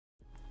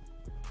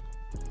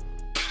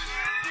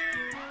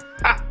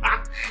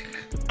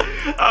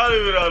I don't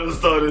even know how to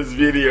start this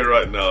video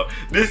right now.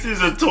 This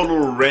is a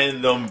total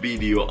random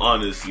video,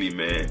 honestly,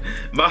 man.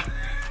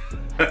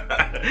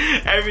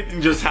 Everything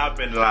just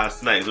happened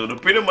last night, so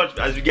pretty much,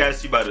 as you guys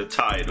see by the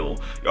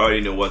title, you already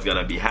know what's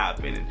gonna be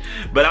happening.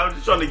 But I'm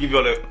just trying to give you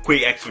all a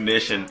quick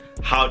explanation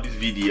how this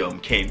video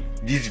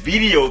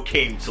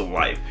came to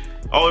life.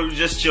 I was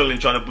just chilling,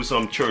 trying to put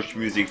some church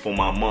music for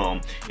my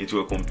mom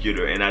into a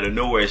computer, and out of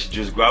nowhere she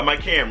just grabbed my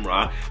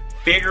camera,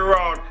 figure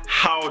out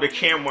how the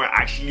camera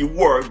actually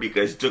worked,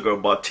 because it took her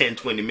about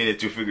 10-20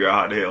 minutes to figure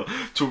out how the hell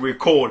to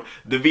record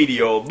the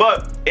video.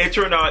 But it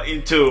turned out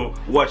into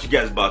what you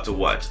guys about to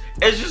watch.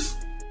 It's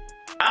just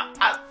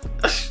I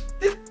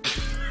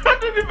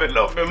don't even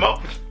know, man. My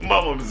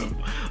mom is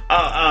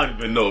I don't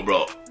even know,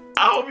 bro.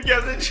 I hope you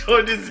guys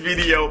enjoyed this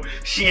video.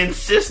 She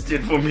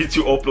insisted for me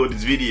to upload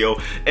this video,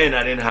 and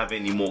I didn't have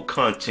any more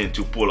content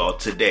to pull out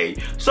today.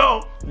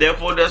 So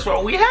therefore, that's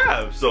what we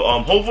have. So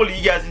hopefully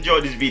you guys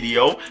enjoyed this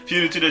video. If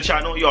you're new to the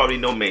channel, you already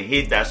know, man,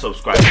 hit that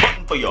subscribe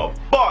button for your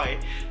boy,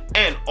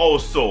 and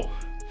also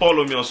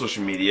follow me on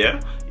social media.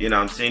 You know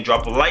what I'm saying?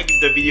 Drop a like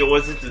if the video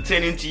was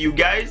entertaining to you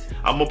guys.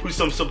 I'm gonna put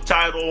some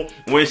subtitle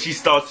when she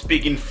starts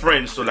speaking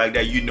French, so like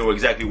that you know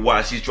exactly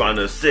what she's trying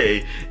to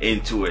say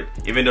into it,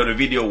 even though the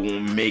video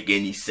won't make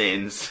any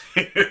sense.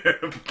 Shit.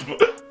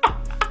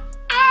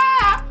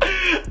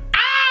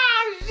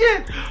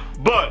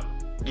 But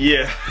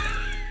yeah.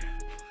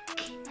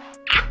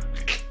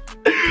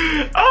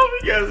 I hope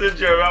you guys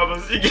enjoy. I will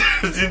see you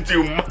guys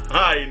into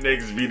my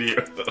next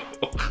video.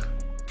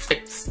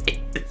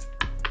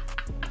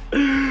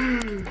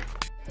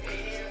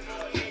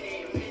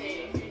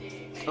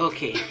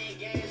 Okay.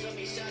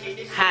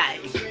 Hi.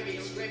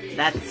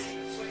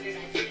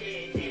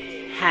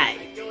 Hi.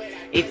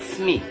 It's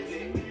me.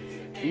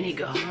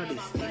 Nigga, how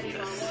this thing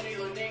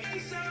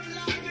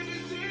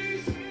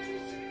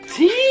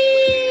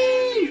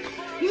Team!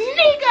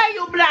 Nigga,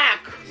 you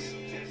black!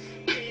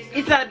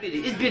 It's not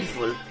beautiful. It's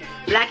beautiful.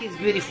 Black is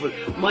beautiful.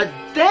 But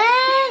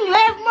dang,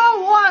 left my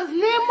walls.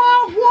 Leave my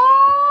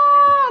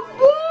wall.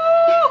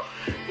 Boo!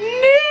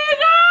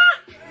 Nigga!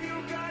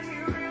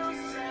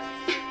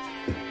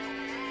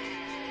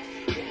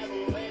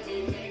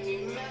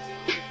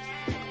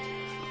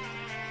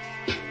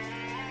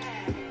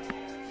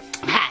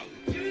 Hi,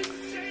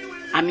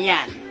 I'm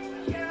Yann.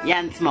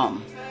 Yann's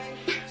mom.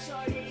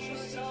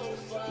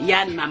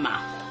 Yann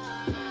mama.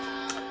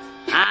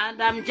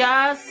 And I'm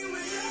just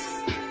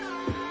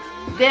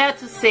there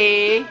to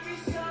say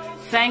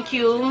thank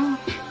you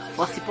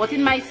for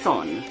supporting my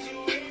son.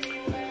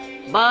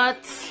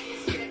 But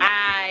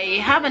I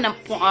have an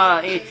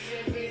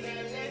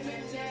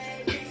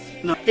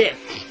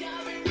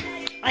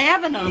I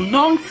have an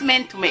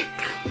announcement to make.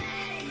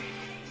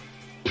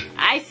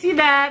 I see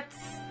that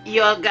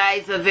you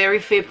guys are very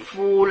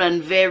faithful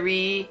and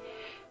very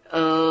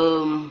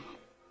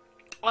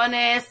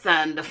honest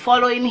and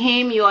following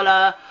him. You all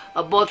are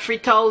about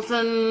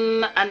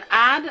 3,000 and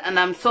add, and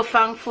I'm so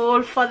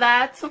thankful for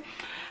that.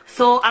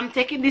 So I'm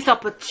taking this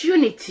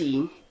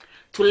opportunity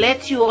to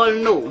let you all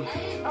know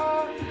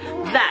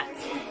that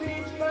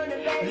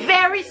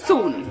very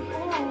soon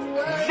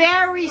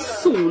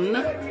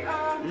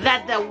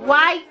that the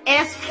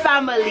YS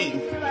family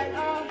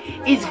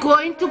is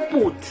going to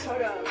put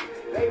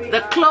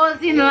the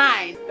clothing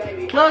line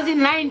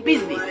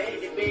business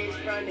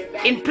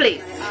in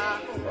place.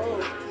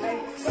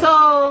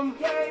 So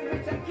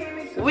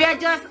we are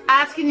just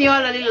asking you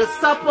all a little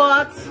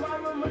support.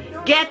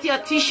 Get your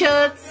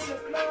t-shirts,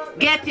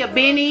 get your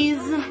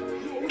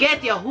beanies,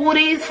 get your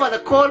hoodies for the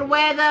cold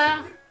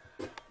weather,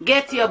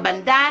 get your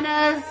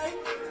bandanas,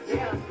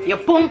 your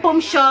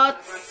pom-pom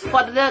shorts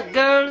for the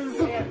girls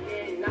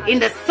in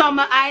the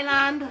summer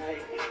island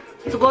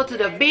to go to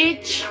the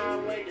beach.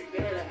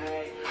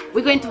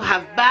 We're going to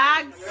have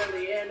bags,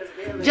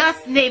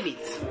 just name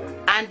it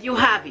and you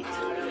have it.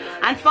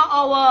 And for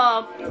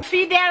our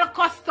fidel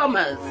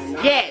customers,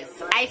 yes,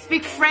 I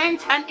speak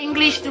French and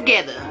English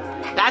together.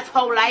 That's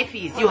how life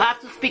is. You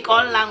have to speak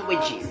all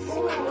languages.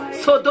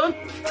 So don't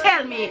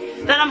tell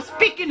me that I'm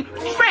speaking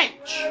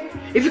French.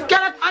 If you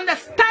cannot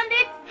understand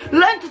it,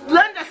 learn to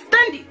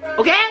understand it,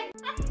 okay?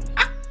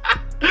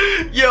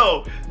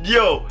 Yo,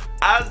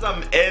 as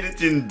I'm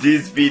editing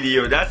this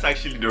video, that's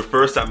actually the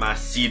first time I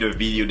see the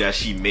video that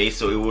she made.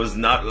 So it was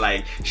not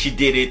like she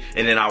did it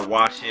and then I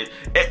watched it.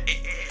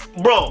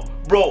 Bro,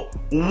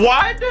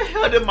 why the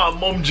hell did my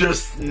mom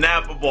just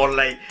snap about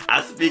like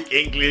I speak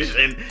English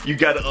and you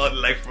gotta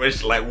like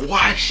French? Like,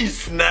 why she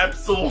snapped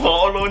so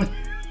hard on you?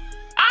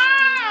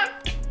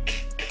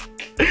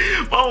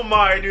 My mom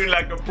already doing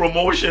like a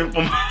promotion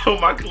for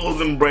my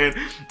clothing brand.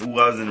 It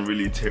wasn't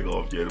really take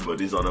off yet, but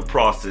it's on a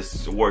process,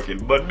 it's working.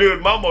 But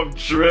dude, my mom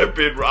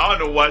tripping, bro. I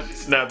don't know why she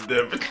snapped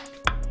them.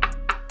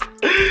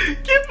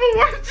 Keep on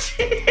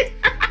watching.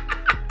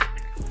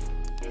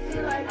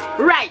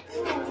 Right.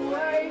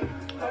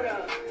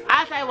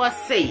 As I was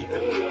saying,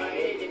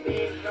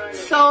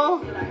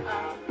 so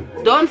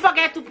don't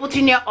forget to put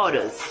in your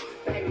orders.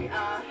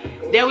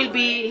 There will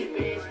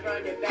be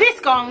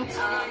discounts.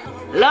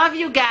 Love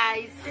you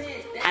guys.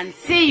 and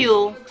see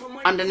you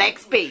on the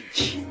next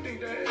page.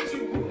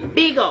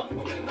 Big up.